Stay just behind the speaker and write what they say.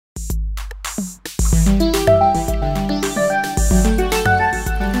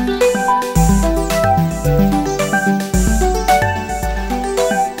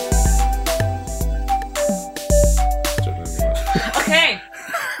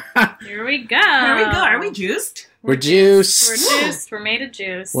we go. Here we go. Are we juiced? We're juiced. We're juiced. We're made of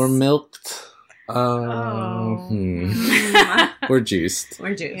juice. We're milked. Oh. We're juiced.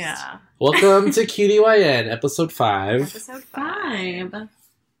 We're juiced. Yeah. Welcome to QDYN, episode 5. Episode 5.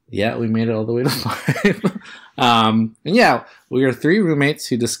 Yeah, we made it all the way to 5. And yeah, we are 3 roommates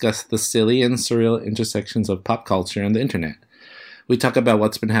who discuss the silly and surreal intersections of pop culture and the internet. We talk about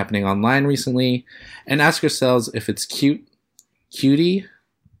what's been happening online recently and ask ourselves if it's cutie,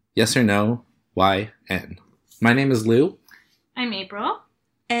 yes or no, why, and. My name is Lou. I'm April.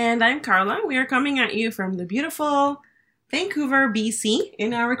 And I'm Carla. We are coming at you from the beautiful Vancouver, BC,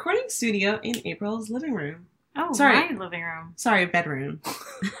 in our recording studio in April's living room. Oh, Sorry. my living room. Sorry, bedroom.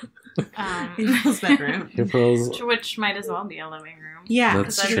 April's bedroom. Which might as well be a living room. Yeah.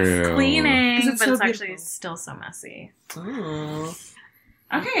 That's Because true. it's cleaning, 'Cause it's but so it's actually beautiful. still so messy. Oh.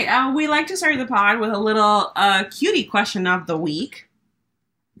 Okay, we like to start the pod with a little cutie question of the week.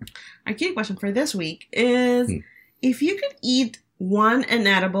 Our cutie question for this week is, if you could eat one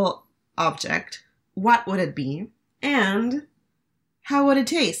inedible object, what would it be? And how would it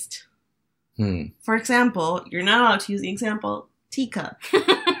taste? For example, you're not allowed to use the example, teacup.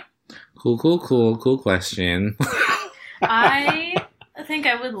 Cool question. I think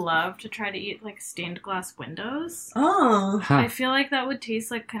I would love to try to eat like stained glass windows. Oh. I feel like that would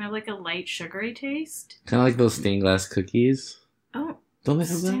taste like kind of like a light sugary taste. Kind of like those stained glass cookies. Oh, Don't they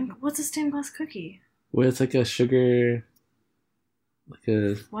have that? what's a stained glass cookie? Where it's like a sugar... Like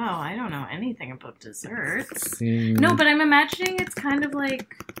a... Wow, I don't know anything about desserts. thing. No, but I'm imagining it's kind of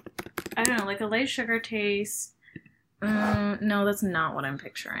like, I don't know, like a light sugar taste. No, that's not what I'm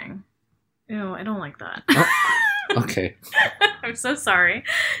picturing. Ew, I don't like that. Okay. I'm so sorry.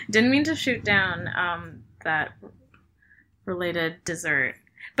 Didn't mean to shoot down that related dessert.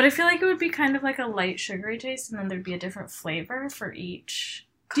 But I feel like it would be kind of like a light sugary taste, and then there'd be a different flavor for each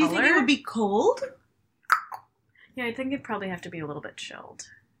Do color. you think it would be cold? Yeah, I think it'd probably have to be a little bit chilled.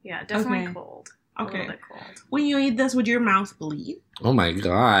 Yeah, definitely Okay. cold. Okay. A little bit cold. When you eat this, would your mouth bleed? Oh my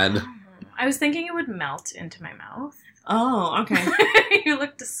god. I was thinking it would melt into my mouth. Oh, okay. You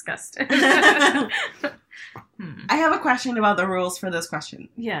look disgusted. I have a question about the rules for this question.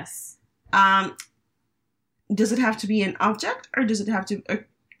 Yes. Does it have to be an object, or does it have to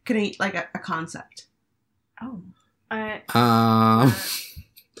can I eat like a concept? Oh.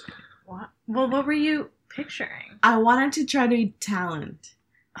 What? Well, what were you picturing? I wanted to try to eat talent.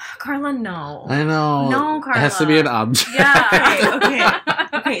 Carla, no. I know. No, Carla. It has to be an object. Yeah.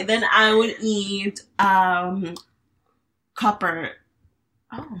 Okay, then I would eat copper.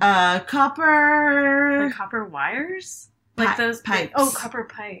 Oh. Copper. Like copper wires? Like those pipes. Oh, copper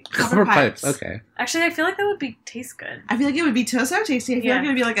pipe. Copper pipes. pipes. Okay. Actually, I feel like that would taste good. I feel like it would be so tasty. I feel Yeah. like it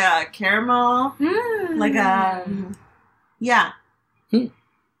would be like a caramel, like a yeah,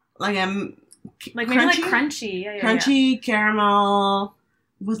 like a like maybe like crunchy. Yeah, crunchy caramel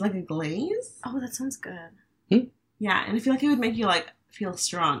with like a glaze. Oh, that sounds good. Yeah, and I feel like it would make you like feel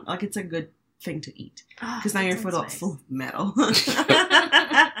strong. Like it's a good thing to eat because now you're full of metal.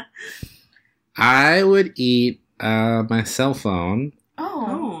 I would eat my cell phone,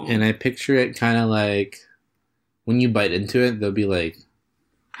 Oh. and I picture it kind of like when you bite into it, there'll be like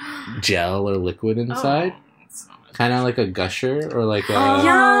gel or liquid inside, kind of like a gusher or like a Oh,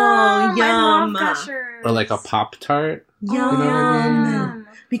 Yum! yum. I love gushers. or like a Pop-Tart. Yum. You know what I mean?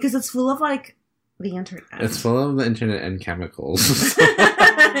 Because it's full of like the internet. It's full of the internet and chemicals,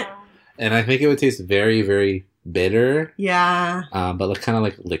 Oh. and I think it would taste very, very bitter, Yeah. but like kind of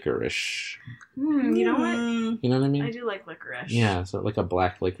like licorice. You know what? You know what I mean? I do like licorice. Yeah, so like a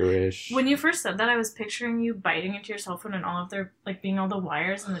black licorice. When you first said that, I was picturing you biting into your cell phone and all of their, like, being all the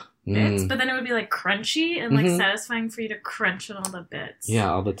wires and the bits, but then it would be, like, crunchy and, like, satisfying for you to crunch on all the bits.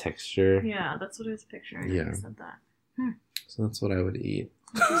 Yeah, all the texture. Yeah, that's what I was picturing when Yeah. you said that. So that's what I would eat.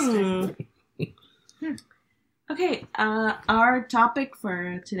 Okay, our topic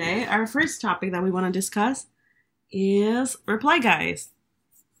for today, our first topic that we want to discuss is Reply Guys.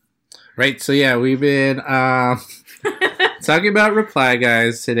 Right, so yeah, we've been talking about Reply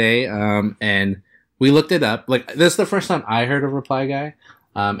Guys today, and we looked it up. Like, this is the first time I heard of Reply Guy.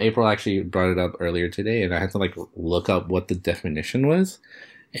 April actually brought it up earlier today, and I had to, like, look up what the definition was.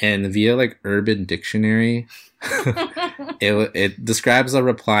 And via, like, Urban Dictionary, it describes a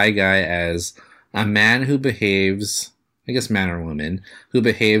reply guy as a man who behaves, I guess man or woman, who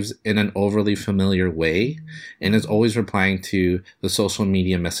behaves in an overly familiar way and is always replying to the social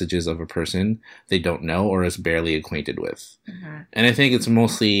media messages of a person they don't know or is barely acquainted with. And I think it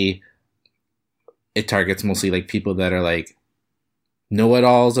targets mostly, like, people that are, like,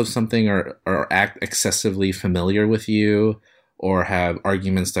 know-it-alls of something or act excessively familiar with you, or have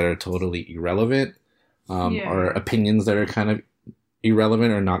arguments that are totally irrelevant, or opinions that are kind of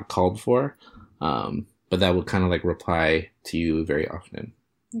irrelevant or not called for. But that will kind of like reply to you very often.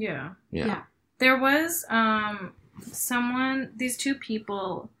 Yeah. Yeah. There was these two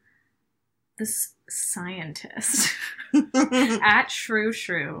people, this scientist at Shrew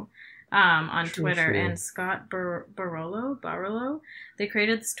on Twitter, and Scott Barolo, they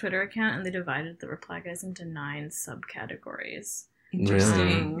created this Twitter account and they divided the reply guys into 9 subcategories.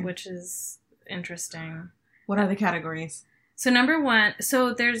 Interesting. Which is interesting. What are the categories? So number 1,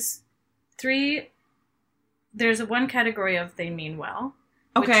 so there's one category of they mean well,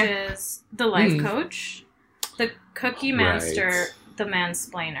 which is the life coach, the cookie master, the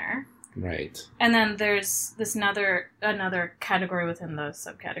mansplainer. Right. And then there's this another category within the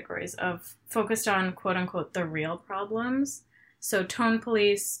subcategories of focused on quote unquote the real problems. So tone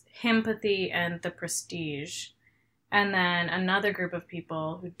police, himpathy, and the prestige. And then another group of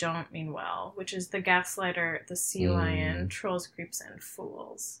people who don't mean well, which is the gaslighter, the sea lion, trolls, creeps, and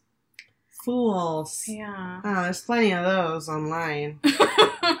fools. Fools. Yeah. Oh, there's plenty of those online.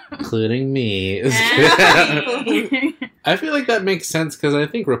 Including me. And- I feel like that makes sense because I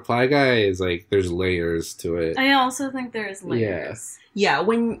think reply guy is like there's layers to it. I also think there's layers. Yeah,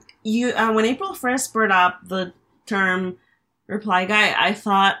 when April first brought up the term reply guy, I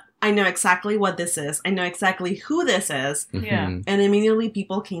thought, I know exactly what this is. I know exactly who this is. Yeah. Mhm. And immediately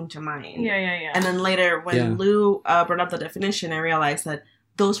people came to mind. Yeah. And then later, when Lou brought up the definition, I realized that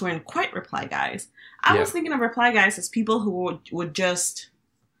those weren't quite reply guys. I was thinking of reply guys as people who would just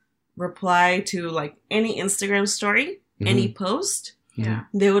reply to like any Instagram story, any post. Yeah.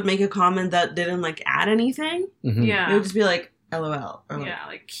 They would make a comment that didn't like add anything. Mhm. Yeah. It would just be like LOL. Or, like, Yeah,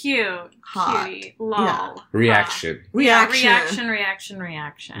 like cute, hot. cutie, lol. Yeah. Reaction. Reaction.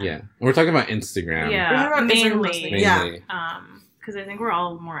 Reaction. Yeah. We're talking about Instagram. We're Yeah, talking about Instagram mostly. mainly. Yeah. Mainly. Because I think we're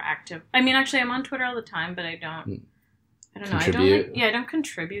all more active. I mean, actually, I'm on Twitter all the time, but I don't know. Contribute. I don't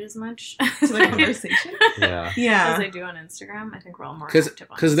contribute as much To the conversation. Yeah. Yeah. as I do on Instagram. I think we're all more Because active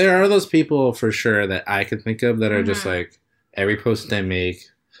on Instagram. there are those people for sure that I can think of that are just Mhm. like every post they make,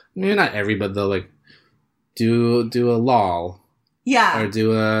 maybe not every, but they'll like do a lol Yeah. or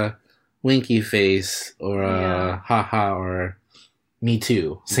do a winky face or a Yeah. haha or me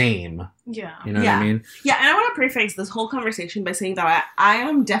too, same. Yeah. You know what Yeah. I mean? Yeah, and I want to preface this whole conversation by saying that I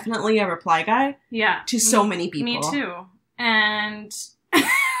am definitely a reply guy Yeah. to so many people. Me too. And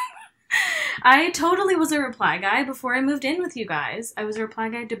I totally was a reply guy before I moved in with you guys. I was a reply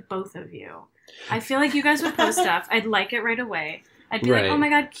guy to both of you. I feel like you guys would post stuff. I'd like it right away. I'd be Right. like, oh my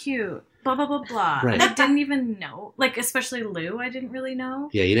god, cute. Blah, blah, blah, blah. Right. And I didn't even know. Like, especially Lou, I didn't really know.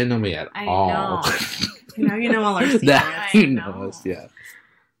 Yeah, you didn't know me at I all. know. Now you know all our secrets. That I you know. know us, yeah.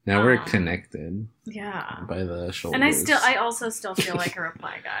 Now we're Um, connected Yeah. by the shoulders. And I also still feel like a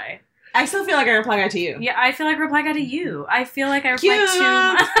reply guy. I still feel like I reply guy to you. Yeah, I feel like a reply guy to you. I feel like I reply Cute.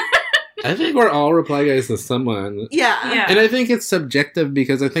 to... I think we're all reply guys to someone. Yeah. Yeah. And I think it's subjective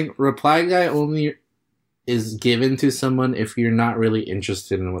because I think reply guy only is given to someone if you're not really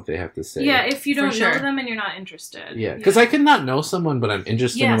interested in what they have to say. Yeah, if you For don't know sure. them and you're not interested. Yeah, because I could not know someone, but I'm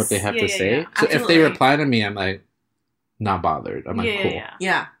interested in what they Yes, have yeah, to yeah, say. yeah. So if Absolutely. they reply to me, I'm like, not bothered. I'm like, yeah, cool, yeah.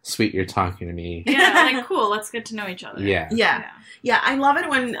 Yeah. sweet, you're talking to me. Yeah, like, cool, let's get to know each other. Yeah. Yeah. Yeah, I love it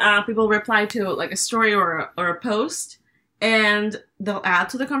when people reply to like a story or a post and they'll add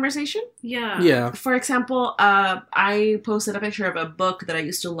to the conversation. Yeah. Yeah. For example, I posted a picture of a book that I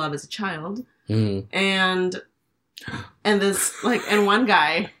used to love as a child, Mhm. and this like and one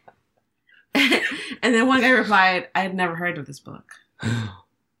guy, and then one guy replied, "I had never heard of this book," and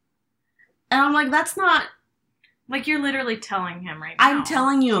I'm like, "That's not. Like, you're literally telling him right now. I'm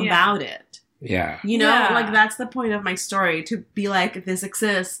telling you Yeah. about it. Yeah. You know, Yeah. like that's the point of my story to be like, this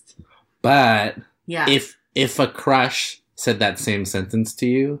exists. But Yeah. if a crush said that same sentence to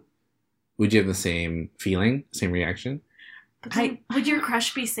you, would you have the same feeling, same reaction? But then, would your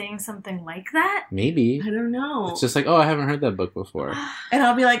crush be saying something like that? Maybe. I don't know. It's just like, oh, I haven't heard that book before. And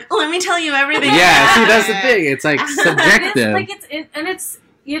I'll be like, let me tell you everything. Yeah, see, that's the thing. It's like And subjective.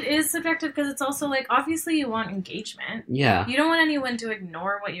 it is subjective because it's also like, obviously you want engagement. Yeah. You don't want anyone to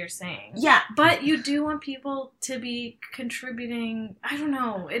ignore what you're saying. Yeah. But you do want people to be contributing, I don't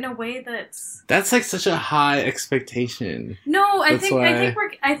know, in a way that's... That's like such a high expectation. No, I That's think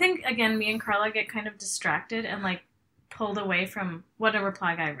why- I think again, me and Carla get kind of distracted and like pulled away from what a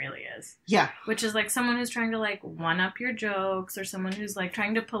reply guy really is. Yeah. Which is like someone who's trying to like one up your jokes, or someone who's like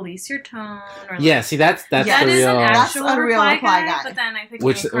trying to police your tone. Or like, Yeah, see, that's that the is real. an actual That's a real reply guy. But then I think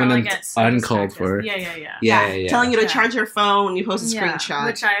Which, when when get it's so uncalled distracted. for. Yeah. Telling you to Yeah. charge your phone when you post a screenshot.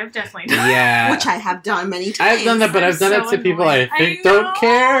 Which I have definitely done. Yeah. Which I have done many times. I've done that, but I've done so it to people I annoying. think I don't know.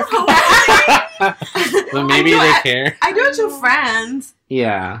 care. But maybe they care. I do it to friends.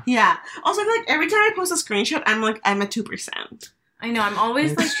 Yeah. Yeah. Also, I feel like every time I post a screenshot, I'm at 2%. I know. I'm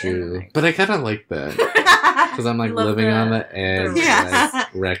always That's like, true. But I kind of like that. Because I'm like Love living the- on the edge, Yeah. like,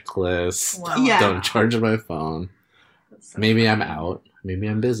 reckless. Wow. Yeah. Don't charge my phone. That's so Maybe I'm funny. out. Maybe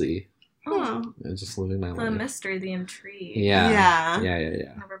I'm busy. Oh. I'm just living my The life. mystery, the intrigue. Yeah. Yeah.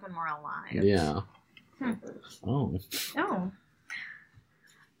 Yeah. Never been more alive. Yeah. Hmm. Oh. Oh.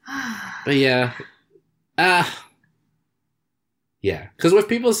 But yeah. Yeah. Because when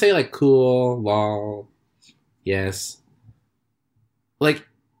people say like cool, lol, yes. Like,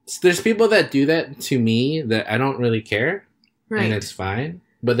 there's people that do that to me that I don't really care. Right. And it's fine.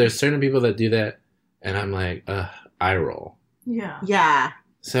 But there's certain people that do that and I'm like, eye roll. Yeah. Yeah.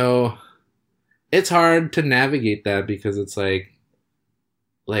 So it's hard to navigate that because it's like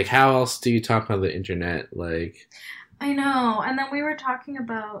how else do you talk on the internet? Like, I know. And then we were talking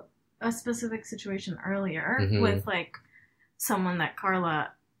about a specific situation earlier Mhm. with like someone that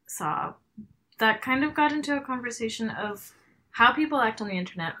Carla saw that kind of got into a conversation of how people act on the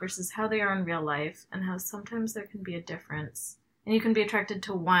internet versus how they are in real life, and how sometimes there can be a difference. And you can be attracted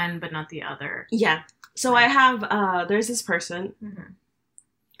to one but not the other. Yeah. So I have, there's this person. Mm-hmm.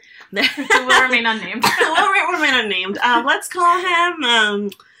 That So we'll remain unnamed. we'll remain unnamed. Let's call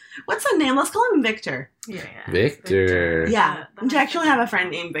him, what's the name? Let's call him Victor. Yeah. Victor. Yeah. The I actually have a friend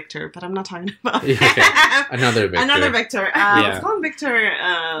named Victor, but I'm not talking about Yeah, okay. Another Victor. Another Victor. Yeah. Let's call him Victor.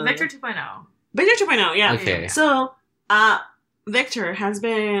 Victor 2.0. Victor 2.0, yeah. Okay. So, Victor has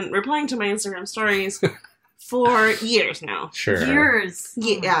been replying to my Instagram stories for years now. Sure. Years. Oh my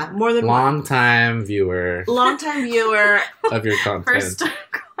Yeah, God. more than Long time viewer long time viewer, of your content. First.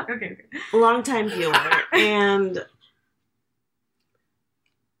 Okay. long time viewer, and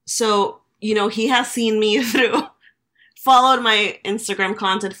so he has seen me through, followed my Instagram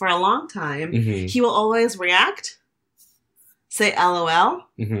content for a long time. Mm-hmm. He will always react, say LOL,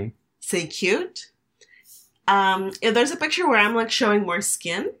 Mm-hmm. say cute. If there's a picture where I'm like showing more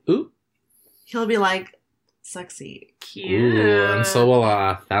skin, Ooh. he'll be like, sexy. Cute. Ooh, and so will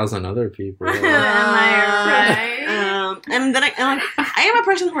 1,000 other people. Am I right? And then I am a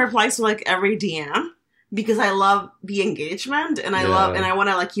person who replies to like every DM because I love the engagement and I want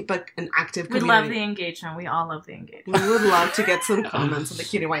to like keep an active We community. love the engagement. We all love the engagement. We would love to get some comments on the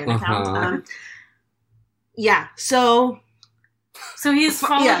Cutie Wine account. Uh-huh. Yeah, so So he's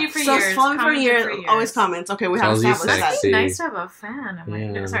followed you for years. following for commented years, always comments. Okay, we have Calls you established that. sexy. Nice to have a fan. I'm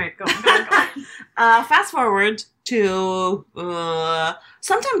like, Yeah. sorry, go on. Fast forward to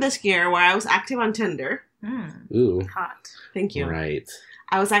sometime this year where I was active on Tinder. Ooh. Hot. Thank you. Right.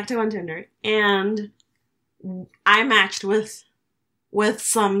 I was active on Tinder and I matched with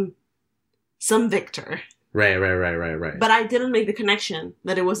some Victor. Right. But I didn't make the connection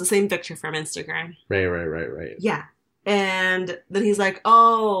that it was the same Victor from Instagram. Right. Yeah. And then he's like,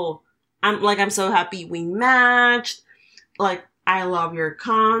 "Oh, I'm so happy we matched. Like, I love your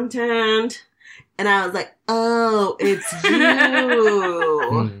content." And I was like, "Oh, it's you."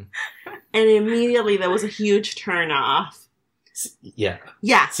 Mm. And immediately there was a huge turn off. Yeah.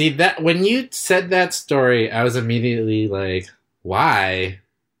 Yeah. See, that when you said that story, I was immediately like, why?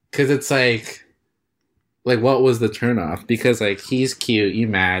 Because it's like, what was the turnoff? Because, like, he's cute, you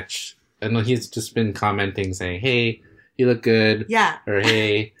match, and he's just been commenting saying, hey, you look good, Yeah. or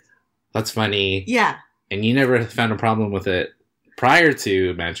hey, that's funny, Yeah. and you never found a problem with it prior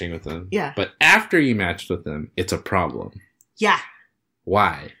to matching with him. Yeah. But after you matched with him, it's a problem. Yeah.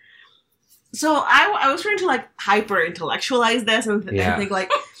 Why? So I was trying to like hyper intellectualize this and think like,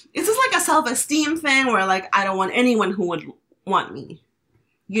 is this like a self-esteem thing where like I don't want anyone who would want me?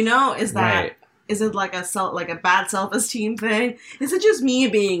 Is that Right. is it like a bad self-esteem thing? Is it just me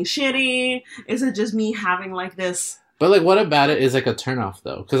being shitty? Is it just me having like this? But, like, what about it is, like, a turnoff,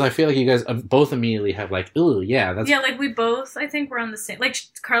 though? Because I feel like you guys both immediately have, like, ooh, yeah, that's... Yeah, like we both, I think, were on the same. Like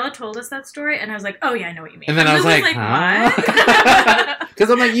Carla told us that story, and I was like, "Oh yeah, I know what you mean." And then I was like, "What?" Because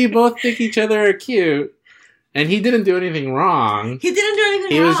I'm like, you both think each other are cute, and he didn't do anything wrong. He didn't do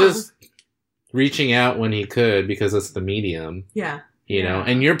anything He wrong. was just reaching out when he could because it's the medium, yeah, you know? Yeah.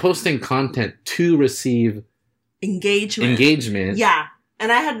 And you're posting content to receive engagement. Yeah,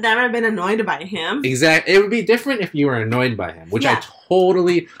 and I had never been annoyed by him. Exactly. It would be different if you were annoyed by him, which I Yeah.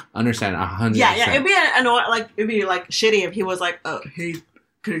 totally understand 100%. Yeah. It'd be it'd be like shitty if he was like, "Oh, hey,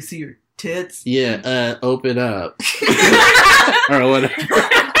 can I see your tits?" Yeah, open up. Or whatever.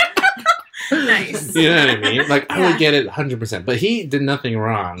 Nice. You know what I mean? Like, I Yeah. would get it 100%. But he did nothing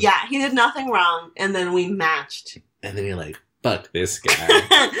wrong. Yeah, he did nothing wrong, and then we matched. And then you're like, fuck this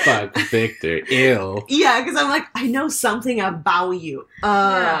guy. Fuck Victor. Ew. Yeah, because I'm like, I know something about you.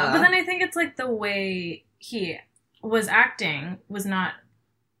 Yeah, but then I think it's like the way he was acting was not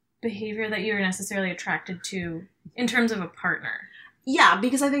behavior that you were necessarily attracted to in terms of a partner. yeah,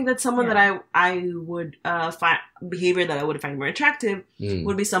 because I think that someone that I would find behavior that I would find more attractive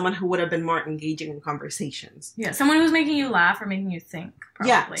would be someone who would have been more engaging in conversations. Yeah, someone who was making you laugh or making you think. Probably.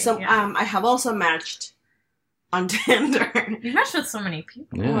 Yeah, so I have also matched on Tinder. You've matched with so many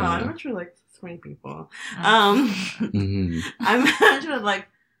people. Yeah. Well, I matched with like 20 people. Mm-hmm. I matched with like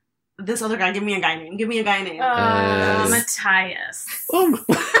this other guy. Give me a guy name. Matthias. Oh,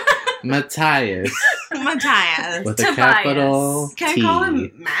 Matthias. Matthias. With a Tobias. capital Can T. I call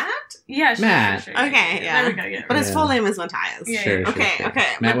him Matt? Yeah, sure, Matt. sure, sure. Okay, yeah. There we go, yeah. But his Yeah. full name is Matthias. Yeah, Sure, yeah. sure, Okay, sure. okay.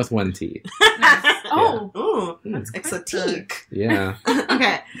 Matt with one T. Oh, Ooh, That's exotique. Yeah.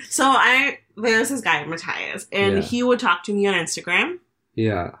 Okay, so there's this guy, Matthias, and Yeah. he would talk to me on Instagram,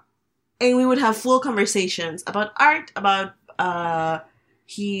 Yeah. and we would have full conversations about art, about,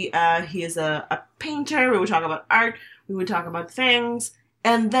 he is a painter, we would talk about art, we would talk about things,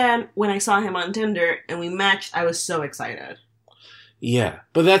 and then when I saw him on Tinder and we matched, I was so excited. Yeah.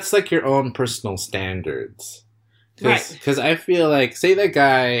 But that's like your own personal standards. Right. Because I feel like, say that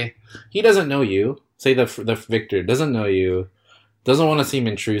guy, he doesn't know you. Say the Victor doesn't know you, doesn't want to seem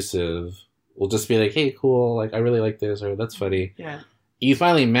intrusive. Will just be like, hey, cool, like, I really like this, or that's funny. Yeah. You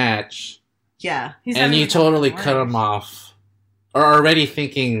finally match, Yeah. he's and having you a couple totally of cut words. him off, or already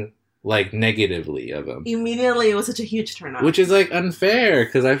thinking, like, negatively of him. Immediately, it was such a huge turn on. Which is, like, unfair,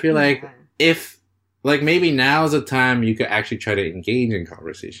 because I feel like if, like, maybe now's the time you could actually try to engage in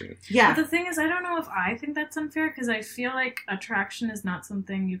conversation. Yeah. But the thing is, I don't know if I think that's unfair because I feel like attraction is not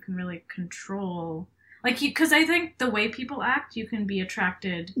something you can really control. Like, because I think the way people act, you can be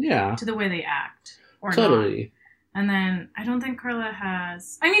attracted Yeah, to the way they act or not. totally. And then I don't think Carla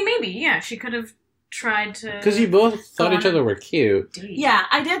has. I mean, maybe she could have tried to. Because you both thought go each on other a were cute. date. Yeah,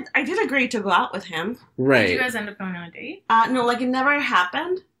 I did agree to go out with him. Right. Did you guys end up going on a date? No, like it never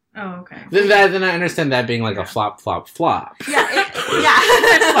happened. Oh, okay. Then I understand that being like a flop. Yeah,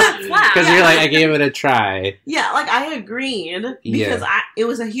 Flap, flap. Because you're like, I gave it a try. yeah, like I agreed because it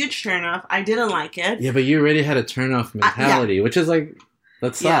was a huge turnoff. I didn't like it. Yeah, but you already had a turn-off mentality, which is like,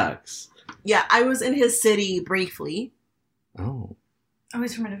 that sucks. Yeah, I was in his city briefly. Oh. Oh,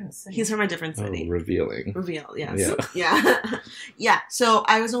 he's from a different city. He's from a different Oh, city. revealing. Reveal, yes. Yeah. Yeah. Yeah. So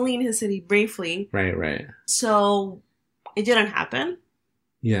I was only in his city briefly. Right. So it didn't happen.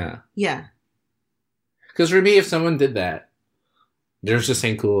 Yeah. Yeah. Because for me, if someone did that, there's just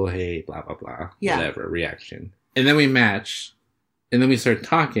saying cool, hey, blah, blah, blah, Yeah. whatever, reaction. And then we match, and then we start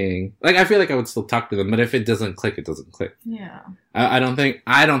talking. Like, I feel like I would still talk to them, but if it doesn't click, it doesn't click. Yeah. I don't think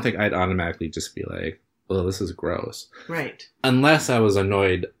I'd automatically just be like, oh, this is gross. Right. Unless I was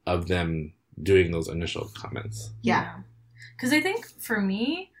annoyed of them doing those initial comments. Yeah. Because I think for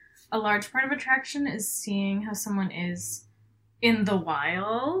me, a large part of attraction is seeing how someone is in the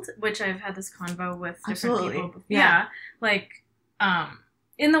wild, which I've had this convo with different Absolutely. people before. Yeah. Like,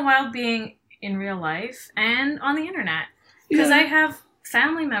 in the wild being in real life and on the internet. Because Yeah. I have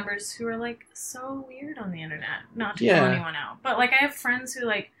family members who are, like, so weird on the internet. Not to Yeah. call anyone out. But, like, I have friends who,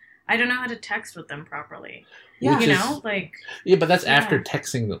 like, I don't know how to text with them properly. Yeah. Which You is- know? Like, Yeah, but that's Yeah. after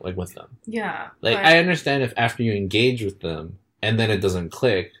texting like with them. yeah. Like, but- I understand if after you engage with them and then it doesn't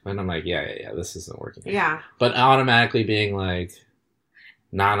click, then I'm like, yeah, this isn't working. Yeah. But automatically being like,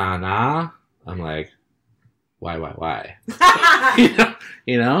 nah, I'm like, why?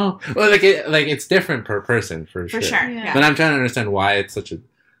 you know? Well, like it's different per person for sure. For sure. Yeah. Yeah. But I'm trying to understand why it's such a.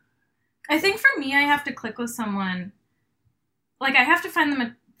 I think for me, I have to click with someone. Like, I have to find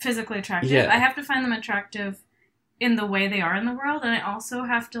them physically attractive. Yeah. I have to find them attractive in the way they are in the world, and I also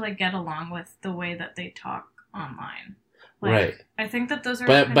have to, like, get along with the way that they talk online. Like, Right. I think that those are.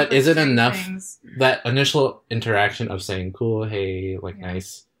 But- kind but of, like, is it three enough? things. That initial interaction of saying cool, hey, like Yeah.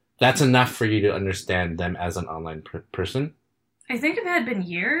 nice. That's enough for you to understand them as an online person. I think if it had been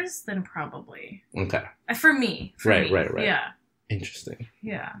years, then probably. Okay. For me. Right. Yeah. Interesting.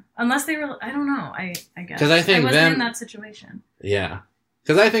 Yeah. Unless they were. I don't know. I guess. 'Cause I think wasn't them- in that situation. Yeah.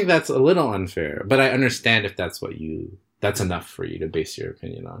 Because I think that's a little unfair, but I understand if that's enough for you to base your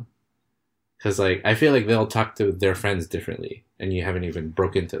opinion on. Because, like, I feel like they'll talk to their friends differently, and you haven't even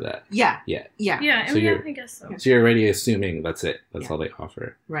broken into that. Yeah. Yeah. Yeah. Yeah, So you're- I guess so. So you're already assuming that's it. That's Yeah. all they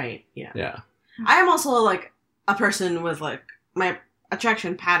offer. Right. Yeah. Yeah. I am also like a person with like my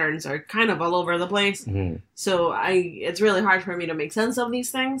attraction patterns are kind of all over the place. hmm So it's really hard for me to make sense of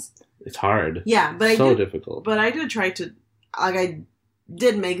these things. It's hard. Yeah, but So I do, difficult. but I do try to, like, I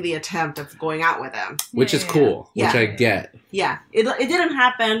did make the attempt of going out with them. Which is cool. Yeah. Which I get. Yeah, it didn't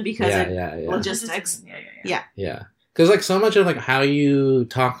happen because Yeah, it, yeah, yeah. logistics. Yeah. Yeah. Because, like, so much of, like, how you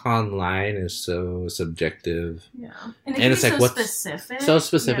talk online is so subjective. Yeah. And And, it can it's be like, so what's specific. So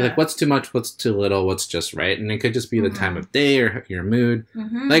specific. Yeah. Like, what's too much, what's too little, what's just right. And it could just be the time of day or your mood.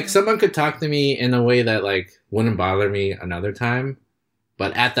 Mhm. Like, someone could talk to me in a way that, like, wouldn't bother me another time.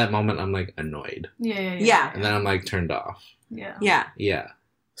 But at that moment, I'm, like, annoyed. Yeah. And then I'm, like, turned off. Yeah. Yeah. Yeah.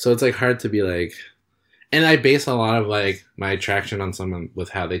 So it's, like, hard to be, like... And I base a lot of, like, my attraction on someone with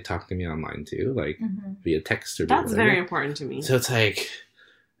how they talk to me online, too. Like, Mhm. via text or via That's whatever. very important to me. So it's like,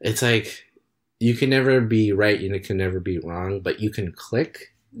 you can never be right, you can never be wrong, but you can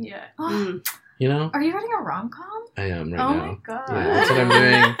click, Yeah. Mm. you know? Are you writing a rom-com? I am right Oh now. my god. Yeah, that's what I'm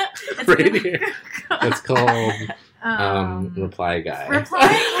doing It's right gonna- here. It's called Reply Guy. Reply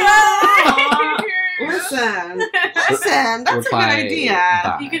Guy. Listen, that's a Reply good idea.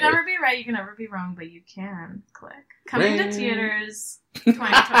 Bye. You can never be right, you can never be wrong, but you can click. Coming to Right. theaters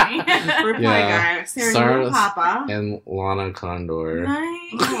 2020. Reply Yeah. guy, Sarah Sarah- Papa. And Lana Condor,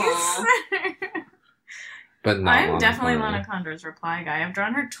 Nice. but not I'm Lana definitely Condor. Lana Condor's reply guy. I've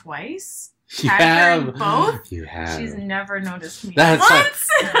drawn her twice. You Tagged her in have both. You have. She's never noticed me. That's once.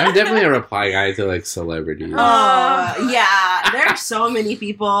 I'm definitely a reply guy to like celebrities. Yeah, there are so many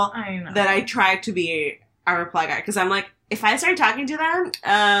people I know. that I try to be a reply guy because I'm like, if I start talking to them,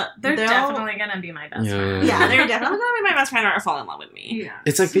 They're they'll- definitely gonna be my best Yeah. friend. yeah, they're definitely gonna be my best friend or fall in love with me. Yeah.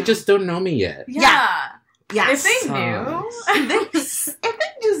 It's like they just don't know me yet. Yeah. Yes. If they knew. if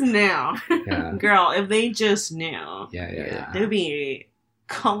they just knew, Yeah. girl, if they just knew, Yeah. they'd be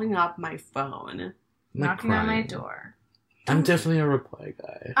calling up my phone. I'm Knocking on my crying. door. I'm definitely a reply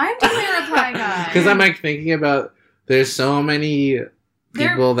guy. I'm definitely a reply guy. Because I'm like thinking about there's so many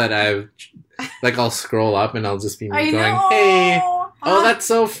people that I've like I'll scroll up and I'll just be I going, know. hey, oh that's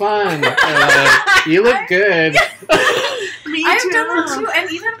so fun. You look good. Me I've too. done that too,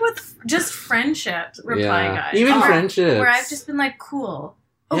 and even with just friendships, reply guys. Even Or- friendships. Where I've just been like, cool.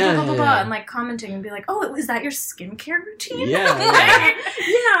 Oh, Yeah, blah, blah, blah, yeah, blah, yeah. and like commenting and be like, oh, is that your skincare routine? Yeah, Like,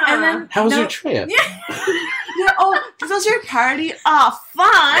 Yeah. And then, How was no- your trip? Yeah. Yeah, oh, was your party? Oh,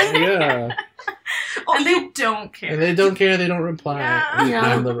 fun. Yeah. Oh, and they don't care. And they don't care, they don't reply. Yeah. Yeah.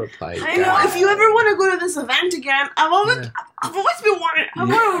 I'm the reply I guy. know. if you ever want to go to this event again, I've always been wanting. I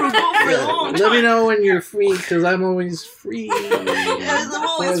wanted to go for a long time. Let me know when you're free, because I'm always free. Yes, I'm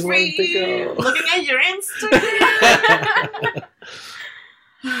always wanting free. to go. Looking at your Instagram.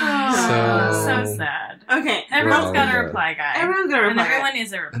 Oh, So- so sad. Okay, Everyone's Well, got a yeah. reply guy. everyone's gonna and reply. everyone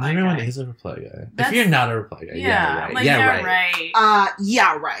is a And reply everyone guy. is a reply guy. That's- If you're not a reply guy, yeah, right. Like, yeah, you're right. right.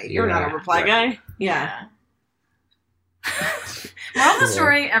 Yeah, right. You're not a Yeah, reply right. guy. Yeah. Moral of the Cool.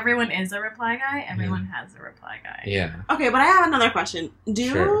 story, everyone is a reply guy. Everyone has a reply guy. Yeah. Okay, but I have another question. Do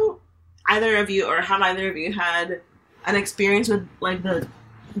Sure. either of you, or have either of you had an experience with like the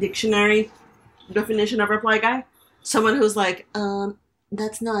dictionary definition of reply guy? Someone who's like,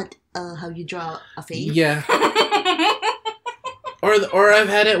 that's not how you draw a face. Yeah. Or I've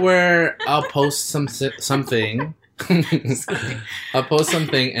had it where I'll post something. I'll post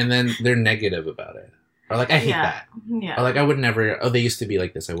something and then they're negative about it. Or like I hate Yeah. that. Yeah. Or like I would never. Oh, they used to be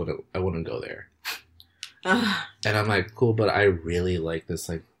like this. I wouldn't go there. Ugh. And I'm like, cool, but I really like this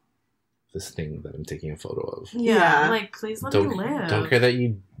thing that I'm taking a photo of. Yeah. Yeah. Like, please let me live. Don't care that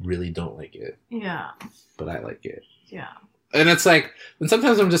you really don't like it, Yeah. but I like it. Yeah. And it's like, and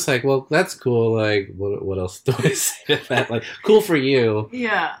sometimes I'm just like, well, that's cool. Like, what else do I say to that? Like, cool for you.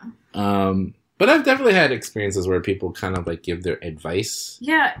 Yeah. But I've definitely had experiences where people kind of like give their advice,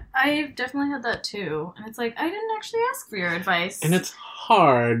 Yeah. I've definitely had that too. And it's like, I didn't actually ask for your advice. and it's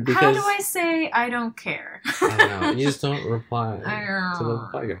hard because How do I say I don't care? I don't know, you just don't reply I to the know.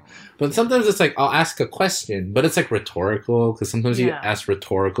 reply guy. But sometimes it's like I'll ask a question, but it's like rhetorical because sometimes you Yeah. ask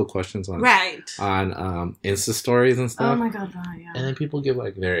rhetorical questions on Right. Insta stories and Oh stuff. my god, yeah. And then people give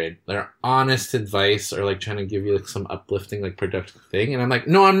like their honest advice or like trying to give you like some uplifting like productive thing, and I'm like,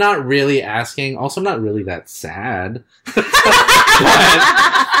 no, I'm not really asking. Also, I'm not really that sad.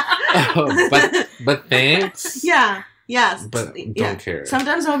 but thanks. Yeah. Yes. but don't care.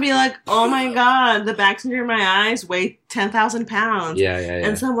 Sometimes I'll be like, oh my god, the bags under my eyes weigh 10,000 pounds. Yeah.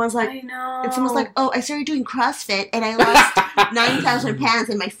 And someone's like, I know. and someone's like, oh, I started doing CrossFit and I lost 9,000 pounds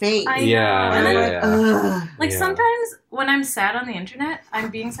in my face. I know. Yeah, And then, Ugh. like Yeah. sometimes when I'm sad on the internet, I'm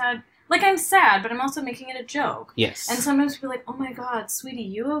being sad. Like I'm sad, but I'm also making it a joke. Yes. And sometimes people are like, "Oh my god, sweetie,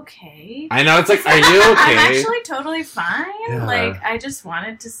 you okay?" I know, it's like, are you okay? I'm actually totally fine. Yeah. Like I just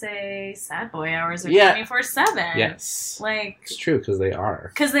wanted to say, sad boy hours are Yeah. 24/7. Yes. Like, It's true, because they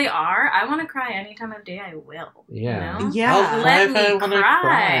are. because they are. I want to cry any time of day. I will. Yeah. You know? Yeah. I'll cry Let if I me wanna cry.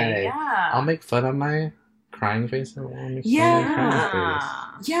 cry. Yeah. I'll make fun of my crying face. And I'll make fun Yeah. of my crying face.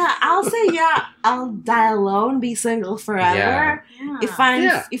 Yeah, I'll say I'll die alone, be single forever. Yeah. Yeah. If I'm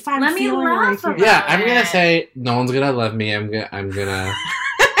Yeah. Let me feeling laugh like it. about Yeah, I'm gonna it. say no one's gonna love me. I'm gonna.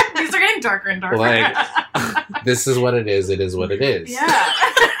 These are getting darker and darker. Like, this is what it is. It is what it is. yeah.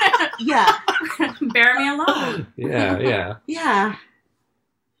 Yeah, Bear me alone. Yeah.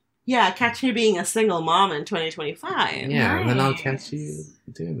 yeah. Catch me being a single mom in 2025. Yeah, and then I'll Nice. catch you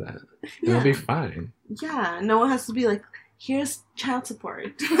doing that. Yeah. It'll be fine. Yeah, no one has to be like, here's child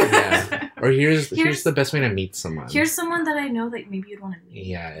support. Yeah. Or here's Here's- the best way to meet someone. Here's someone that I know that maybe you'd want to meet.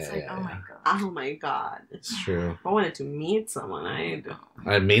 Yeah, It's yeah, like, yeah, oh my yeah. god. Oh my god. It's true. I wanted to meet someone.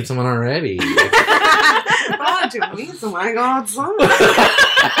 I made someone already. wanted to meet someone. I got someone.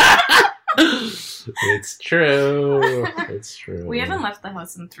 It's true. It's true. We haven't left the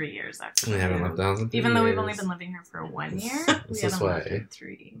house in 3 years, actually. We haven't left the house in 3 Even though we've only years. been living here for 1 year, we This is haven't left why. in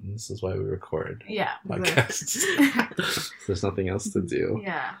 3. This is why we record Yeah. podcasts. There's nothing else to do.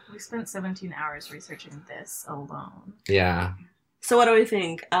 Yeah. We spent 17 hours researching this alone. Yeah. So what do we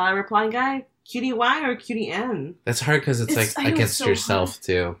think? Reply guy, cutie Y or cutie N? That's hard because it's It's- like I know, against it's so yourself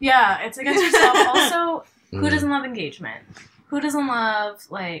too. Yeah, it's against yourself. Also, who Mm. doesn't love engagement? Who doesn't love,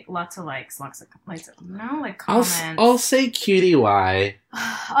 like, lots of likes, like I'll, comments? I'll say cutie Y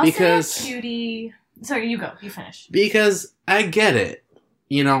I'll because- say a cutie. Sorry, you go. You finish. because I get it.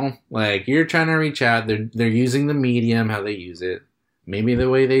 You know, like you're trying to reach out. They're using the medium how they use it. Maybe the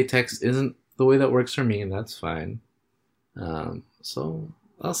way they text isn't the way that works for me, and that's fine. So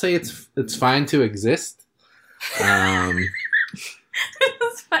I'll say it's fine to exist.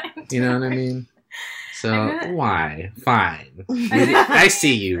 It's fine. You know what I mean? So I'm gonna- why? Fine. I think- I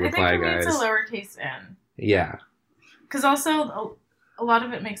see you, I think reply for me guys. it's a lowercase n. Yeah. Because also, a lot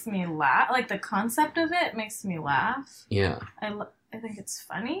of it makes me laugh. Like, the concept of it makes me laugh. Yeah. I think it's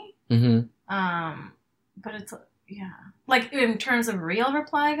funny. Mm-hmm. But it's, yeah. Like, in terms of real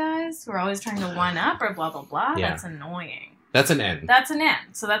reply guys who are always trying to one-up or blah, blah, blah, Yeah. that's annoying. That's an N. That's an N.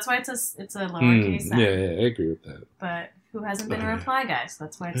 So that's why it's a lowercase n. Yeah, I agree with that. But who hasn't been a reply guy? So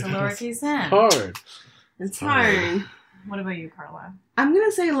that's why it's a lowercase n. Hard. It's hard. What about you, Carla? I'm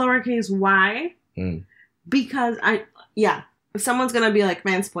gonna say lowercase Y Mm. because if someone's gonna be like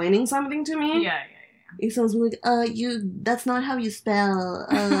mansplaining something to me, Yeah. if someone's like, that's not how you spell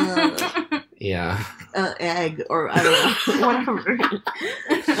Yeah. egg or I don't know, whatever.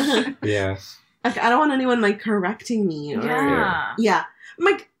 Yeah. Like, I don't want anyone like correcting me or Yeah. I'm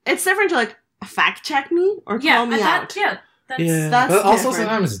like, it's different to like fact check me or call me out. Yeah. That's, Yeah. That's But also different.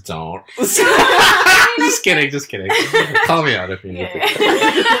 sometimes don't. I mean, Just kidding. Call me out if you need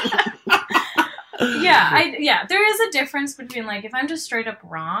to. Yeah, there is a difference between like if I'm just straight up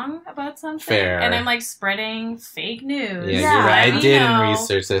wrong about something Fair. and I'm like spreading fake news. Yeah, Yeah, you're right. I you didn't know.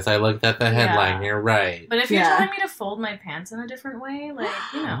 research this. I looked at the headline. Yeah. You're right. But if you're Yeah. telling me to fold my pants in a different way, like,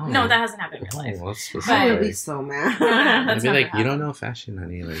 you know. Oh. No, that hasn't happened in real life. Oh, that's But- I would be specific. so mad. Yeah, I'd that's be never like, you don't happened. know fashion,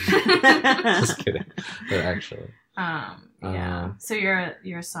 honey. Like, just kidding. But actually. Yeah. So you're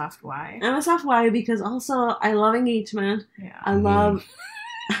a soft Y. I'm a soft Y because also I love engagement. Yeah. I love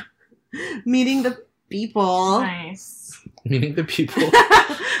meeting the people. Nice. Meeting the people.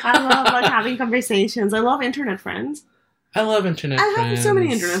 I love like having conversations. I love internet friends. I love internet I friends. have so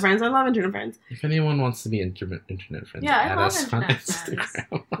many internet friends. I love internet friends. If anyone wants to be internet friends, Yeah, I add love us on internet friends.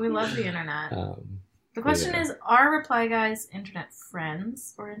 Instagram. We love the internet. The question yeah. is, are reply guys internet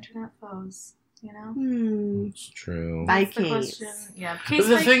friends or internet foes? You know? It's true. By That's the case. question. Yeah. But Case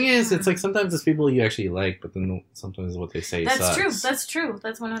the by- thing is, it's like sometimes it's people you actually like, but then sometimes what they say That's sucks. true. That's true.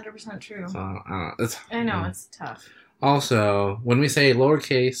 That's 100% true. So, I don't know. It's, I know, it's tough. Also, when we say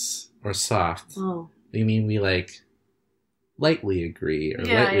lowercase or soft, Oh. we mean we like lightly agree or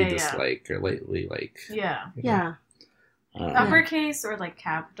Yeah, lightly yeah, yeah. dislike or lightly like. Yeah. Yeah. Uppercase or like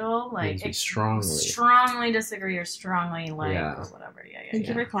capital, like Means we ex- strongly. disagree or strongly like Yeah. or whatever. Yeah. Thank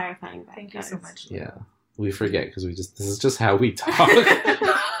you for clarifying that. Thank you so guys. much. Yeah, we forget because this is just how we talk.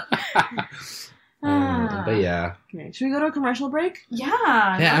 But yeah. Okay, should we go to a commercial break? Yeah.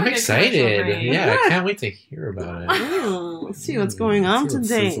 Yeah, I'm like a excited. commercial break. Yeah, I can't wait to hear about it. Oh, let's see what's going on Let's see what's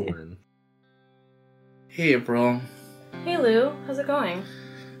today. sizzling. Hey, April. Hey Lou, how's it going?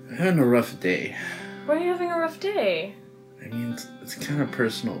 I'm having a rough day. Why are you having a rough day? I mean, it's kind of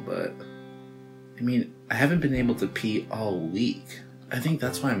personal, but I mean, I haven't been able to pee all week. I think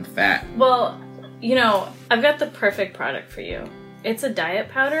that's why I'm fat. Well, you know, I've got the perfect product for you. It's a diet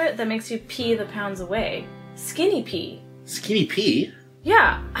powder that makes you pee the pounds away. Skinny pee. Skinny pee?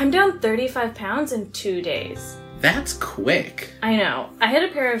 Yeah, I'm down 35 pounds in 2 days. That's quick. I know. I had a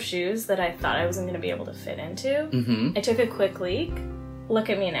pair of shoes that I thought I wasn't going to be able to fit into. Mm-hmm. I took a quick leak. Look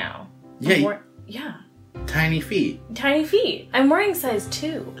at me now. Yeah, Yeah. tiny feet. Tiny feet. I'm wearing size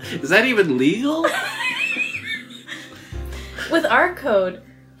 2. Is that even legal? With our code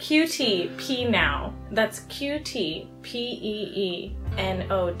QTPNOW, that's QTPEENOW,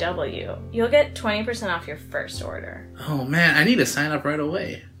 you'll get 20% off your first order. Oh man, I need to sign up right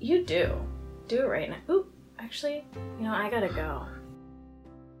away. You do. Do it right now. Ooh, actually, you know, I gotta go.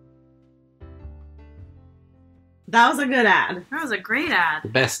 That was a good ad. That was a great ad. The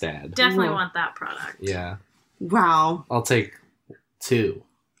best ad. Definitely Whoa. want that product. Yeah. Wow. I'll take 2.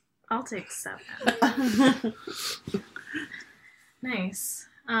 I'll take 7. Nice.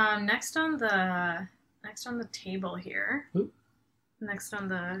 Next on the table here. Oop. Next on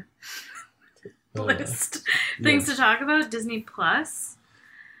the Uh, list. Things to talk about, Disney Plus.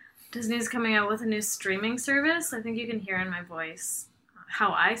 Disney's coming out with a new streaming service. I think you can hear in my voice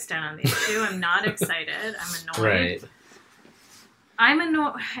how I stand on the issue. I'm not excited. I'm annoyed. Right. I'm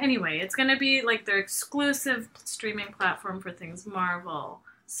annoyed. Anyway, it's going to be like their exclusive streaming platform for things Marvel,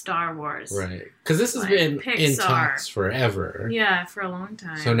 Star Wars. Right. Because this has Like been in Pixar. talks forever. Yeah, for a long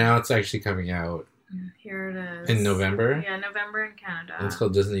time. So now it's actually coming out Here it is. in November. Yeah, November in Canada. And it's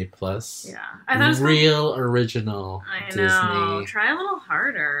called Disney Plus. Yeah. I thought it was called... Real original I know. Disney. Try a little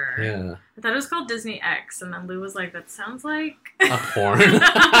harder. Yeah. I thought it was called Disney X, and then Lou was like, that sounds like... A porn.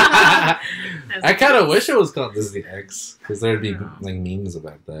 I kind of wish it was called Disney X. Because there'd be No. like memes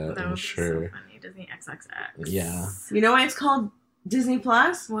about that, That I'm would sure. be so funny. Disney XXX. Yeah. You know why it's called Disney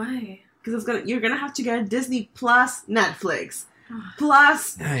Plus? Why? Because you're gonna have to get Disney Plus Netflix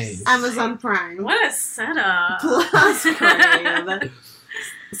plus Nice. Amazon Prime What a setup. plus Crave.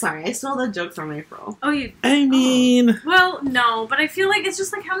 Sorry, I stole that joke from April. Oh, you... I mean... Well, no, but I feel like it's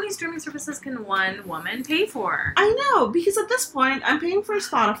just like how many streaming services can one woman pay for? I know, because at this point I'm paying for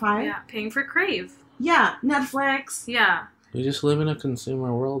Spotify. Yeah, paying for Crave. Yeah, Netflix. Yeah. We just live in a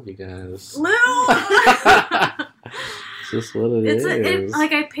consumer world, you guys. Lou! It's just what it is.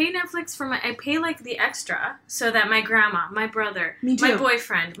 Like I pay Netflix for I pay like the extra so that my grandma, my brother, Me my too.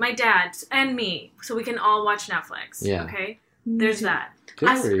 boyfriend, my dad, and me, so we can all watch Netflix. Yeah. Okay? Me There's too. that.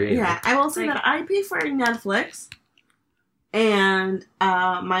 Good for you. Yeah, I will say Like- that I pay for Netflix, and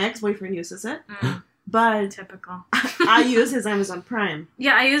my ex-boyfriend uses it, but Typical. I use his Amazon Prime,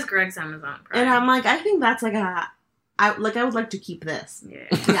 Yeah, I use Greg's Amazon Prime. and I'm like, I think that's like I would like to keep this. Yeah.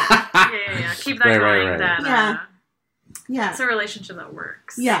 Yeah, Yeah. Keep that Right, going. right. That, Yeah. yeah, it's a relationship that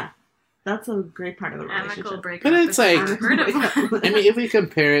works. yeah. That's a great part of the Amicable relationship. breakup. But it's if like- you've heard of one. I mean, if we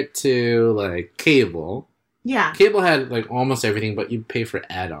compare it to, like, cable... Yeah, Cable had, like, almost everything, but you pay for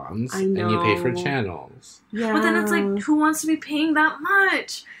add-ons. I And you pay for know. channels. yeah. But then it's like, who wants to be paying that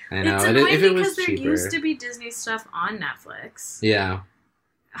much? I know. It's If annoying it because was there cheaper... used to be Disney stuff on Netflix. Yeah.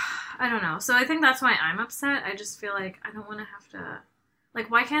 I don't know. So I think that's why I'm upset. I just feel like I don't want to have to...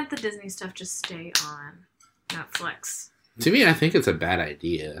 Like, why can't the Disney stuff just stay on Netflix? To me, I think it's a bad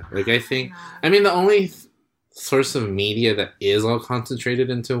idea. Like, I think... No. I mean, the only source of media that is all concentrated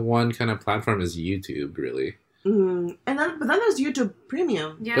into one kind of platform is YouTube, really. And then there's YouTube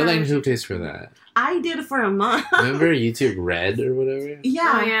Premium. Yeah. But, like, who pays for that? I did it for a month. Remember YouTube Red or whatever?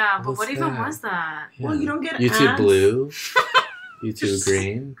 Yeah. Oh, yeah. But What's what even that? was that? Well, you don't get YouTube ads. Blue, YouTube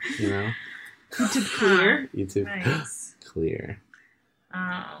Green, you know, YouTube Clear. YouTube Nice. Clear.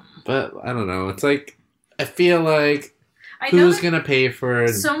 Um, But I don't know. It's like I feel like I know who's that gonna pay for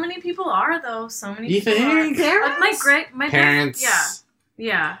so many people are, though. So many You people think? are. Like, Parents? my parents?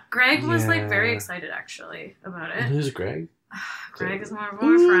 Yeah. Greg was, like, very Yeah. excited, actually, about And it. who's Greg? Greg is more of a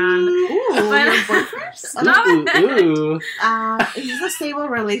boyfriend. Ooh, But- your boyfriend? Stop ooh, it. ooh. This is a stable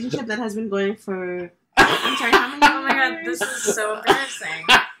relationship that has been going for. I'm sorry, how many? Oh my god, this is so embarrassing.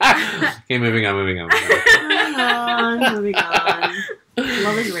 Okay, moving on. Moving on.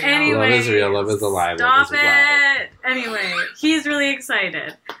 Love is real. Anyway, Love is real. Love is alive. Stop love is wild. it. Anyway, he's really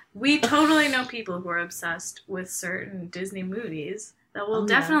excited. We totally know people who are obsessed with certain Disney movies that will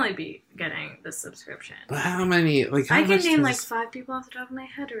definitely be getting the subscription. But how many? Like, how I can much name does- like 5 people off the top of my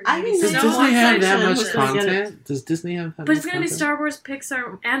head. Or I maybe can Does name no Disney one have that section much just- gonna get content? Does Disney have that But it's much gonna be content? Star Wars,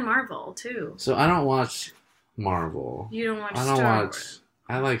 Pixar, and Marvel too. So I don't watch Marvel. You don't watch I don't Star watch. Wars.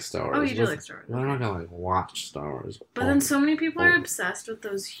 I like Star Wars. Oh, you do like Star Wars. But I'm not gonna like watch Star Wars. But then so many people are Oh. obsessed with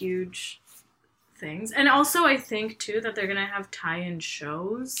those huge things. And also I think too that they're gonna have tie-in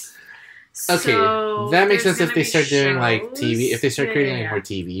shows. Okay, So that makes there's sense if gonna they be start doing like shows. TV. If they start Yeah, creating yeah, like more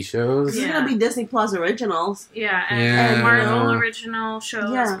TV shows. This is Yeah. gonna be Disney Plus originals. Yeah, and Yeah. Marvel original shows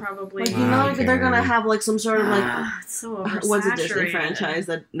Yeah. probably. Like, you know, like, they're gonna Okay. have like some sort of like It's so oversaturated. what's a Disney franchise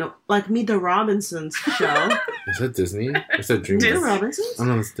that like Meet the Robinsons show. Is that Disney? Is that Meet the DreamWorks? Robinsons? Oh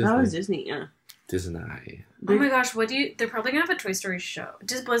no, it's Disney. That was Disney, yeah. Disney. Oh my gosh, they're probably gonna have a Toy Story show.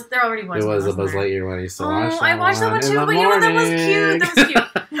 There already was. It was one, a Buzz wasn't there? Lightyear one. I used to Oh, watch. I watched that one in too, the but you know that was morning. cute. That was cute.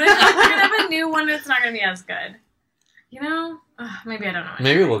 But they're gonna have a new one, and it's not gonna be as good. You know? Ugh, maybe I don't know.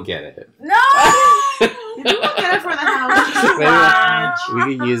 Maybe we'll get it. No. Maybe we'll get it for the house just to Maybe watch.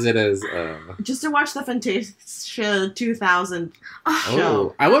 We could use it as. Just to watch the Fantasia 2000 show.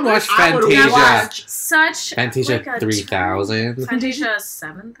 Oh, I would watch I would Fantasia. watch Such Fantasia like a 3000. Fantasia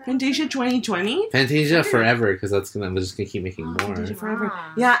 7000. Fantasia 2020. Fantasia forever, because that's gonna. They're just gonna keep making more. Fantasia forever.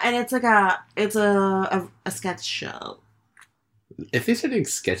 Wow. Yeah, and it's like a sketch show. If they start doing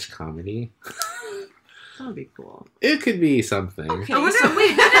sketch comedy, That would be cool. it could be something. Okay. I wonder, so-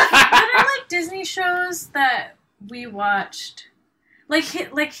 wait, what are like Disney shows that we watched? Like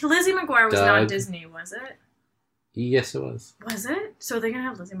Lizzie McGuire was not Doug. Disney, was it? Yes, it was. Was it? So they're gonna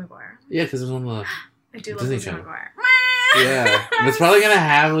have Lizzie McGuire. Yeah, because it was on the. I do love Disney Lizzie Channel. McGuire. Yeah, it's probably gonna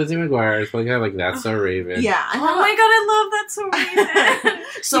have Lizzie McGuire. It's probably gonna have like That's So Raven. Yeah. Oh my god, I love that so Raven.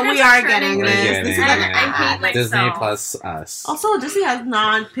 So You we guys are getting We're this. getting This is it. like I hate Disney myself. plus us. Also, Disney has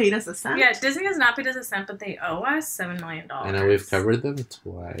not paid us a cent. Yeah, Disney has not paid us a cent, but they owe us $7 million. I know we've covered them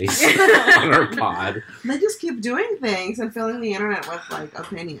twice on our pod. They just keep doing things and filling the internet with like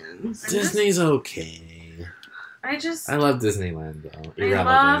opinions. Disney's okay. I just. I love Disneyland though. I love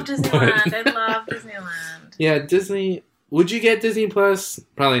Irrelevant. Disneyland. I love Disneyland. Yeah, Disney. Would you get Disney Plus?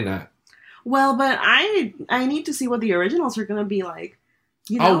 Probably not. Well, but I need to see what the originals are gonna be like.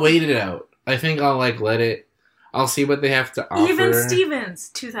 You know? I'll wait it out. I think I'll like let it. I'll see what they have to offer. Even Stevens,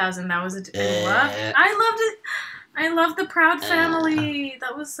 2000. That was I loved it. I loved the Proud Family.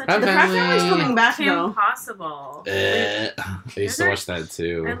 That was such Proud The a Proud Family. Family's coming back Kim though. Possible. I used to watch that I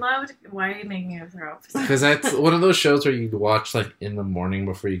too. loved. Why are you making me throw up? Because that's one of those shows where you watch like in the morning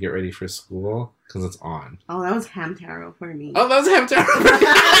before you get ready for school because it's on. Oh, that was Hamtaro for me. Oh, that was Hamtaro.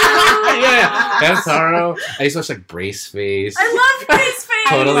 Yeah, Hamtaro. I used to watch like Brace Face. I love Grace Face.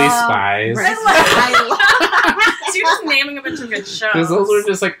 Totally love Spies. Brace I love- I So you're just naming a bunch of good shows. Because those were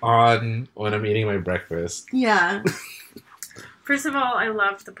just like on when I'm eating my breakfast. Yeah, First of all, I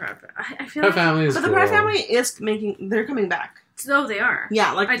loved the Proud Family. I feel Her like. family is but the cool. Proud Family is making. They're coming back. Oh, they are.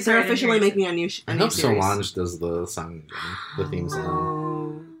 Yeah, like I they're started officially hearing making a new. I A new hope series. Solange does the song again, the theme song.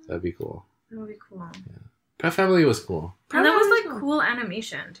 Oh. That'd be cool. That would be cool. Proud Family was cool. And that was Family's like cool. cool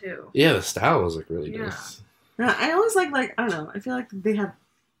animation too. Yeah, the style was like really Yeah. nice. Yeah, I always like I don't know. I feel like they have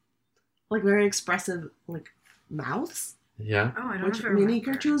like very expressive like mouths. Yeah, Oh, I don't Which know if I mini remember.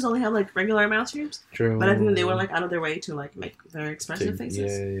 cartoons only have like regular mouth shapes, true. but I think they were like out of their way to like make very expressive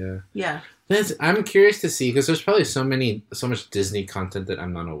faces. Yeah. Yeah. I'm curious to see because there's probably so much Disney content that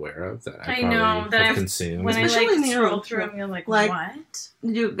I'm not aware of that I I probably know, that have I'm- consumed. When I Especially like in the scroll Euro through them, you're like, like- what?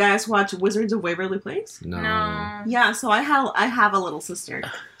 Did you guys watch Wizards of Waverly Place? no. No. Yeah, so I have a little sister,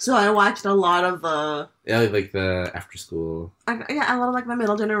 so I watched a lot of the Yeah, like the after school. a lot of like the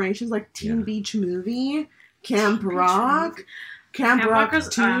middle generations, like Teen Yeah. Beach Movie, Camp Beach Rock, Camp Camp Rock Rock was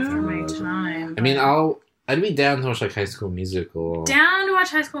 2. after my time. I mean, I'd be down to watch like High School Musical. Down to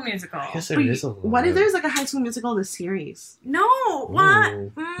watch High School Musical. I guess there But is a lot. What if there's like a High School Musical the series? No, what?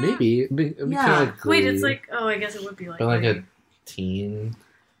 Ooh, Mm. Maybe. It'd be Yeah. kinda like Wait, Glee, it's like, oh, I guess it would be like. but like Glee. a teen.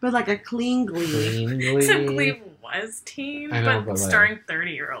 But like a clean Glee. Glee. Except Glee was teen, I know, but but, like- starring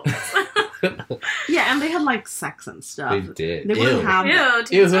 30-year-olds. Yeah, and they had like sex and stuff. They did. They wouldn't Ew. have Ew, Ew,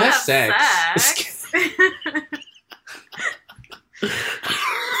 teens who would has have sex?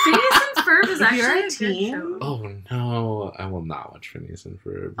 Phineas and Ferb is If you're actually a a good teen- show. Oh no, I will not watch Phineas and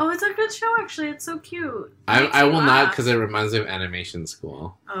Ferb. Oh, it's a good show, actually. It's so cute. Makes I me will not laugh. because it reminds me of animation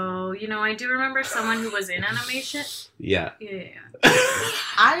school. Oh, I do remember someone who was in animation. Yeah. Yeah.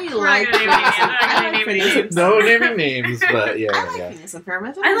 I We're like not gonna name names. We're not gonna I like name Phineas names. No naming names, but I yeah, like yeah. Phineas and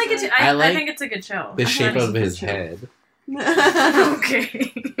Ferb. I like it too. I I like think it's a good show. The I shape thought it of was a his good show. head.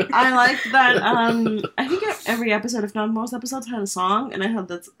 Okay. I like that. I think every episode, if not most episodes, had a song, and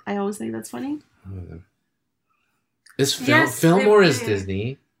I always think that's funny. Yes, Fillmore it is is.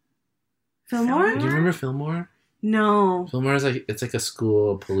 Disney. Fillmore? Do you remember Fillmore? No. Fillmore is it's like a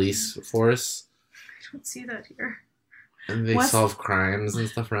school police force, I don't see that here. and they What's- solve crimes and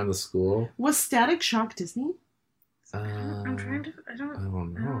stuff around the school. Was Static Shock Disney? I'm trying to. I I don't.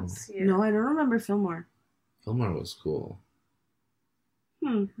 don't I know. don't see it. No, I don't remember Fillmore. Fillmore was cool.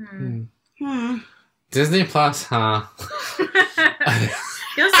 Hmm. Hmm. Disney Plus, huh?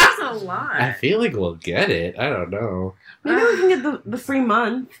 Yes, there's a lot. I feel like we'll get it. I don't know. Maybe we can get the free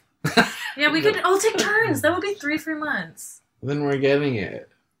month. Yeah, we could all take turns. That would be 3 free months. Then we're getting it.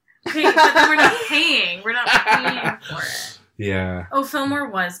 Okay, but then we're not paying. We're not paying for it. Yeah. Oh, Fillmore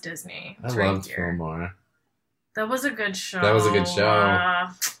was Disney. I It's right loved here. Fillmore. That was a good show. That was a good show.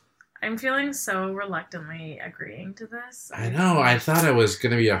 I'm feeling so reluctantly agreeing to this. I know. I thought it was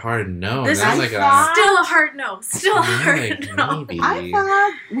gonna be a hard no. This and then is like thought- Still a hard no. Still a Yeah, hard like, no. maybe. I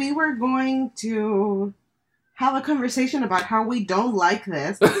thought we were going to have a conversation about how we don't like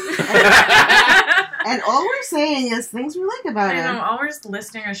this. And all we're saying is things we like about I know. it. All we're just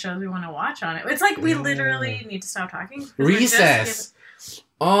listing are shows we want to watch on it. It's like we literally need to stop talking. 'cause we're just Recess.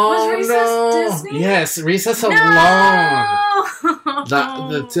 Oh Was Recess no! Disney? Yes, Recess giving- alone.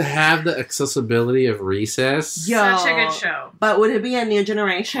 No! To have the accessibility of Recess. Yeah. Such a good show. But would it be a new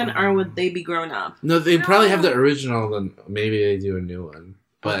generation or would they be grown up? No, they probably have the No. original. Then maybe they do a new one.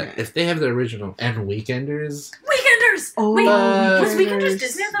 But Okay. if they have the original and Weekenders, Weekenders! Oh, Wait, was Weekenders. Weekenders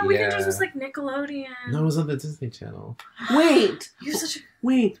Disney? I thought Yeah. Weekenders was like Nickelodeon. no, it was on the Disney Channel. Wait, You're such a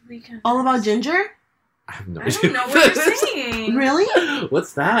wait. Weekend. All About Ginger? I have no I idea. don't know what you're saying. Really?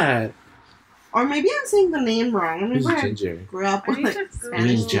 What's that? Or maybe I'm saying the name wrong. I Who's remember I Ginger? grew up I with need like to Google.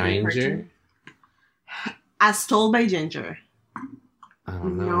 Spanish You mean TV Ginger? cartoon. As Told by Ginger. I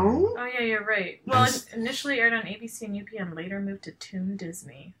don't know. No? Oh yeah, you're right. Well, Nice. it initially aired on ABC and UPN, later moved to Toon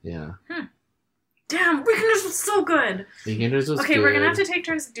Disney. Yeah. Damn, Weekenders was so good. Weekenders was Okay, good. we're gonna have to take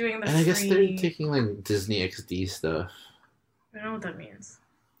turns doing the And I guess they're free. taking like Disney XD stuff. I don't know what that means.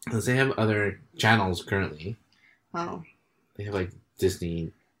 Because they have other channels currently. Oh. They have like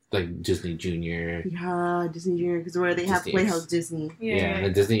Disney Junior. Yeah, Disney Junior, because where they have Disney Playhouse Disney. Yeah, and the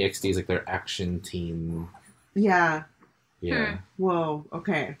Disney XD is like their action team. Yeah. Yeah. Whoa,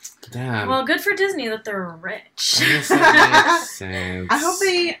 okay. Damn. Well, good for Disney that they're rich. I guess that makes sense. I hope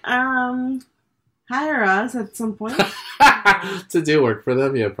they hire us at some point. to do work for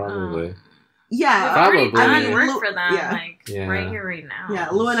them, yeah, probably. Yeah. We've already Probably. done I mean, work Lou- for them, yeah. like Yeah. right here, right now. Yeah,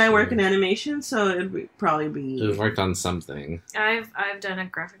 Lou and I work in animation, so it would probably be. We've worked on something. I've done a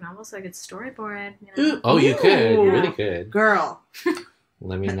graphic novel, so I could storyboard. You know? Oh, you could. You Ooh. really could. Girl,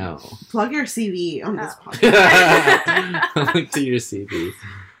 Let me know. plug your CV on this Oh. podcast. Link to your CV.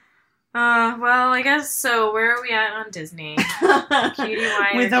 Well, I guess so. Where are we at on Disney? Cutie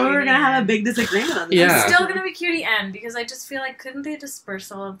Y We or thought we were Cutie gonna have N? a big disagreement on this. Yeah. It's still gonna be Cutie N because I just feel like couldn't they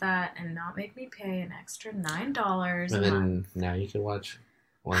disperse all of that and not make me pay an extra $9 And a month? then now you can watch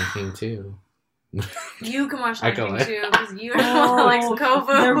Lion King 2. You can watch I Lion can King like- too because you know likes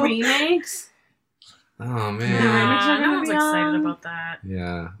Kovu. The remakes. Oh, Nah, The man. remakes are no gonna one's be excited on. about that.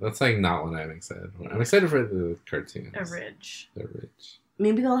 Yeah, that's like not what I'm excited for. I'm excited for the cartoons. A ridge. They're rich.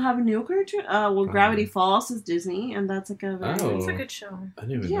 Maybe they'll have a new cartoon. Well, Um, Gravity Falls is Disney, and that's like a very, Oh. It's a good show. I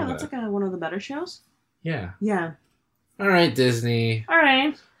didn't even yeah, know that's that. like one of the better shows. Yeah. Yeah. All right, Disney. All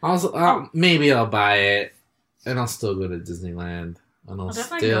right. Also, maybe I'll buy it, and I'll still go to Disneyland. And I'll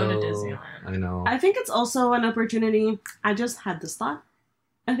definitely still, go to Disneyland. I know. I think it's also an opportunity. I just had this thought.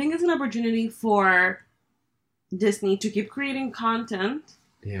 I think it's an opportunity for Disney to keep creating content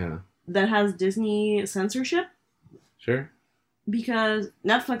Yeah. that has Disney censorship, Sure. because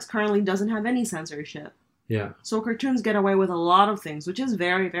Netflix currently doesn't have any censorship. Yeah. So cartoons get away with a lot of things, which is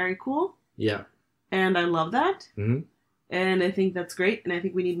very, very cool. Yeah. And I love that. Mhm. And I think that's great. And I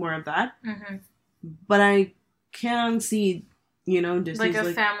think we need more of that. Mm-hmm. But I can see, Disney's Like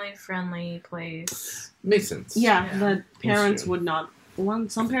a family-friendly place. Makes sense. yeah, Yeah. that parents true. would not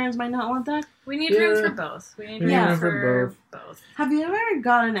want. Some parents might not want that. We need room Yeah. for both. We need We need room room for for both. Have you ever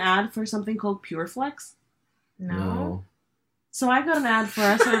got an ad for something called PureFlex? No. So I got an ad for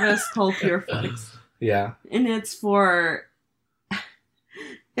a service called PureFlex, Yeah. and it's for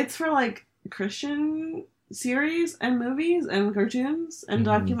like Christian series and movies and cartoons and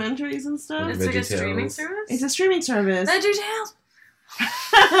Mhm. documentaries and stuff. Like It's like a VeggieTales. streaming service? It's a streaming service. VeggieTales!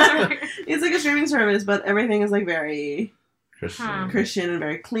 It's like a streaming service, but everything is like very Christian. Huh. Christian and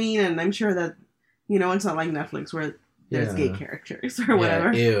very clean, and I'm sure that it's not like Netflix where there's Yeah. gay characters or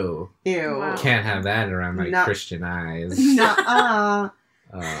whatever. Yeah, ew. Ew. Wow. Can't have that around my No. Christian eyes. Nuh-uh.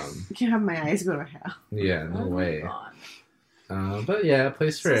 Um, You can't have my eyes go to hell. yeah, no Oh my way. God. But yeah,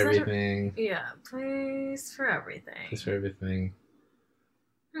 place for So is that a- everything. Yeah, place for everything. Place for everything.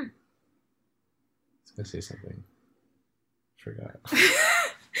 Hmm. I was gonna say something. Forgot.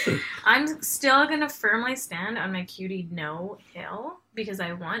 I'm still gonna firmly stand on my cutie no hill because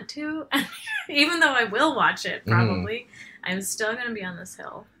I want to. Even though I will watch it probably, I'm still gonna be on this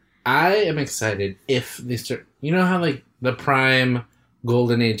hill. I am excited if they start. You know how like the prime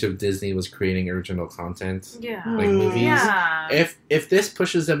golden age of Disney was creating original content, Yeah. like movies. Yeah. If this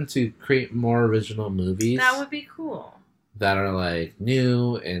pushes them to create more original movies That would be cool. that are like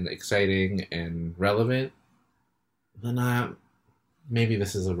new and exciting and relevant, then maybe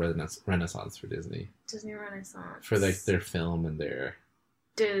this is a renaissance for Disney Disney Renaissance. for like their film and their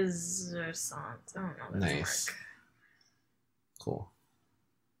Disrenaissance. I don't know. That Nice. work. cool.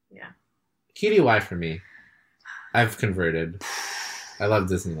 Yeah. Cutie Y for me. I've converted. I love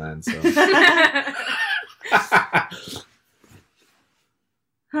Disneyland, so.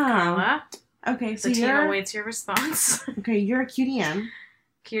 Huh. Carla, Okay, so the team you're awaits your response. okay. You're a cutie N.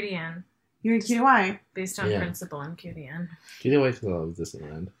 Cutie N. You're a cutie Y. Based on Yeah. principle, I'm Cutie N. Cutie Y loves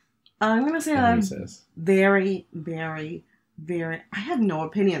Disneyland. I'm gonna say that And I'm Recess. very, very, very. I have no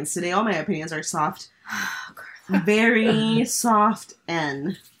opinions today. All my opinions are soft. Carla. Very soft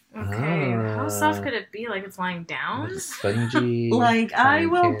N. Okay. How soft Ah. could it be? Like it's lying down? Like spongy. Like I cotton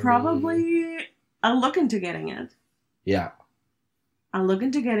will candy. probably. I'll look into getting it. Yeah. I'll look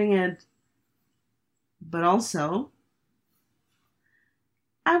into getting it. But also,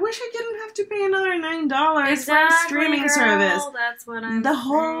 I wish I didn't have to pay another $9 for a streaming girl. service. That's what I'm The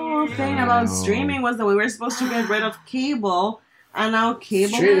whole saying. thing I about know. streaming was that we were supposed to get rid of cable, and now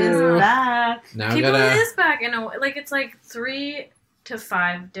cable true. is back. Now I People gotta. is back in a way. Like it's like 3 to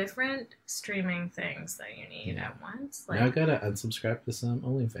 5 different streaming things that you need Yeah. at once. Now I Like gotta unsubscribe to some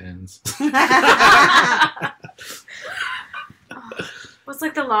OnlyFans. what's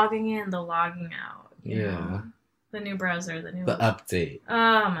like the logging in, the logging out. you Yeah. know? The new browser, the new. The update.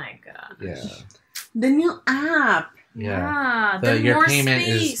 Oh my god. Yeah. The new app. Yeah. The Your more payment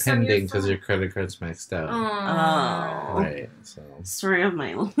space is on pending because phone. your credit card's maxed out. Oh. Right. So. Story of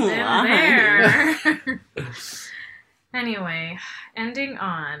my life. There. Anyway, ending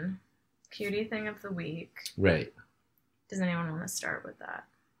on cutie thing of the week. Right. Does anyone want to start with that?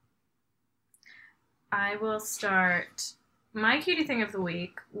 I will start. My cutie thing of the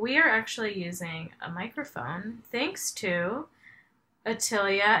week. We are actually using a microphone thanks to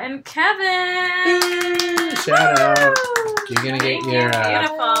Attilia and Kevin. Shout out. Woo! You're gonna get Thank your you.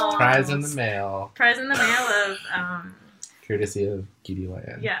 Beautiful. prize in the mail, Prize in the mail of courtesy of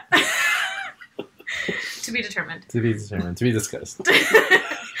GDYN. yeah. To be determined. To be determined. To be discussed.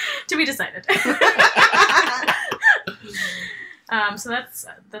 To be decided. So that's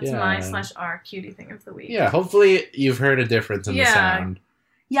Yeah. my/our cutie thing of the week. Yeah. Hopefully you've heard a difference in the Yeah. sound.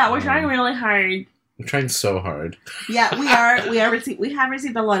 Yeah, we're trying really hard. I'm trying so hard. Yeah, we are. We have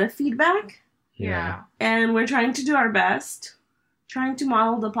received a lot of feedback, Yeah. and we're trying to do our best, trying to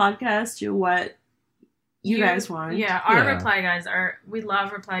model the podcast to what you guys want. Yeah, our Yeah. reply guys we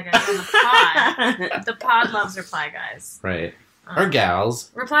love reply guys on the pod. The pod loves reply guys. Right. Or gals.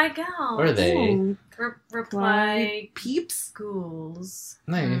 Reply gals. Or they. Ooh, Reply peeps. ghouls.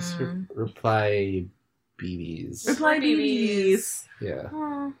 Nice. Mm. Reply BBs. Reply BBs. Yeah.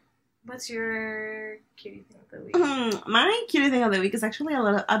 Oh, what's your cutie thing of the week? My cutie thing of the week is actually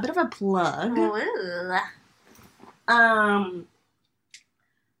a bit of a plug. Oh.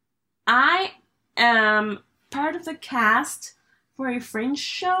 I am part of the cast for a Fringe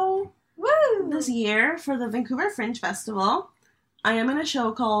show Woo! this year for the Vancouver Fringe Festival. I am in a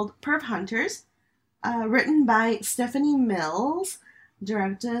show called Perv Hunters, written by Stephanie Mills,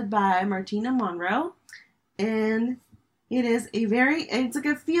 directed by Martina Monroe, and it's like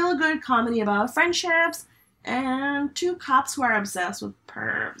a feel-good comedy about friendships and 2 cops who are obsessed with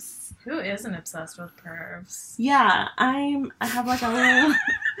pervs. Who isn't obsessed with pervs? Yeah, I have like a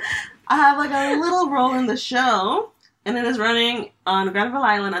little role in the show, and it is running on Granville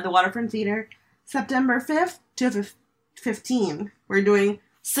Island at the Waterfront Theater, September 5th to 15. We're doing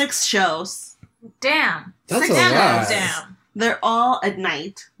 6 shows. Damn. That's Six a shows. lot. Damn. They're all at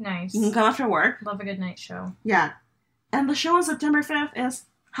night. Nice. You can come after work. Love a good night show. Yeah. And the show on September 5th is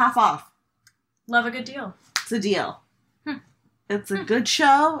half off. Love a good deal. It's a deal. Hmm. It's a good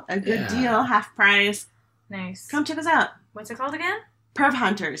show, a good Yeah. deal, half price. Nice. Come check us out. What's it called again? Perv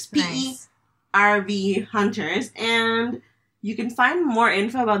Hunters. Nice. PERV Hunters. And you can find more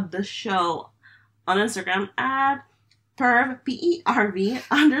info about the show on Instagram at perv, PERV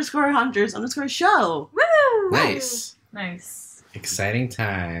 _hunters_show. Woo! Nice. Nice. Exciting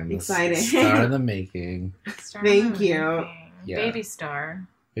times. Exciting. Star of the making. Thank you. Yeah. Baby star.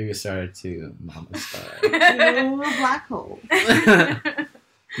 Baby star to mama star. Ooh, black hole.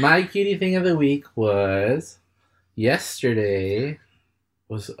 My cutie thing of the week was yesterday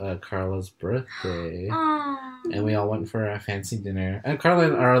was Carla's birthday. Aw. And we all went for a fancy dinner. And Carla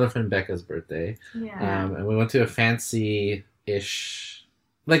and our other friend Becca's birthday. Yeah. And we went to a fancy-ish,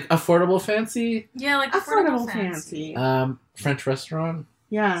 like affordable fancy, Yeah, like Affordable fancy. French restaurant.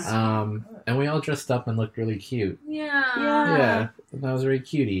 Yeah. And we all dressed up and looked really cute. Yeah. Yeah. Yeah, and that was very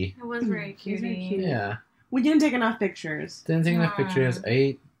cutie. It was very It was very cutie. cute. Yeah, We didn't take enough pictures. didn't take enough Aw. pictures. I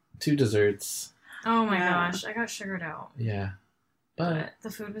ate 2 desserts. Oh my Yeah. gosh, I got sugared out. Yeah, but But the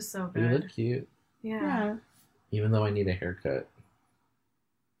food was so we good. looked cute, Yeah. Yeah. even though I need a haircut.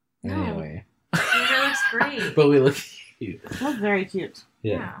 No. Anyway, Your hair looks great. but we looked cute. Look very cute.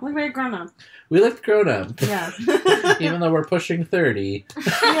 Yeah, Look very grown up. we looked grown up. Yeah. Even though we're pushing 30,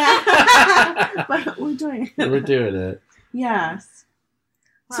 Yeah. But we're doing it. we're doing it. Yeah.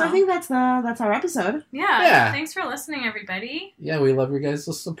 So I Well, think that's our episode. yeah. Yeah. Thanks for listening, everybody. Yeah, we love your guys'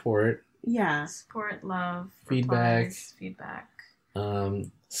 support. Yeah. Support, love, Feedback. replies, feedback.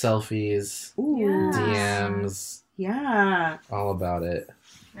 Selfies, Ooh. Yeah. DMs, Yeah. all about it.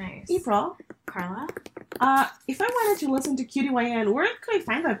 Nice. April, Carla? if I wanted to listen to QTYN, where could I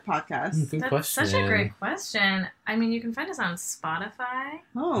find that podcast? Good That's question. such a great question. I mean, you can find us on Spotify.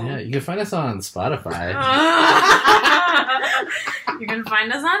 Oh. Yeah, you can find us on Spotify. You can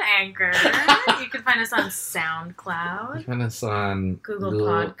find us on Anchor. You can find us on You SoundCloud, can find us on Google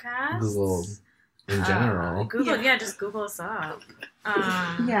Podcasts. Google in general. Google, Yeah. just Google us up.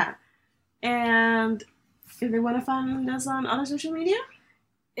 Yeah. And if they want to find us on other social media,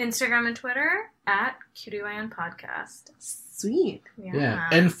 Instagram and Twitter at QDYN Podcast. sweet. Yeah,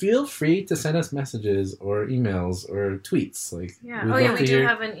 and feel free to send us messages or emails or tweets. Like, yeah. we'd Oh, yeah, love we to do hear-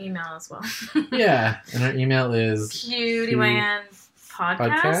 have an email as well. Yeah, and our email is QDYN Podcast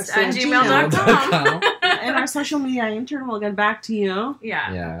Podcast at at gmail.com. And our social media intern will get back to you.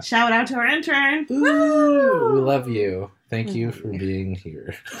 Yeah. Yeah. Shout out to our intern. Ooh, we love you. Thank you for being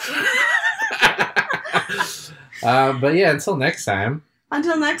here. But yeah, until next time.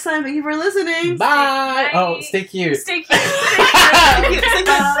 Until next time, thank you for listening. Bye. Bye. Oh, stay cute. Stay cute. Stay cute.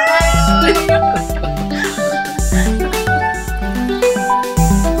 Bye.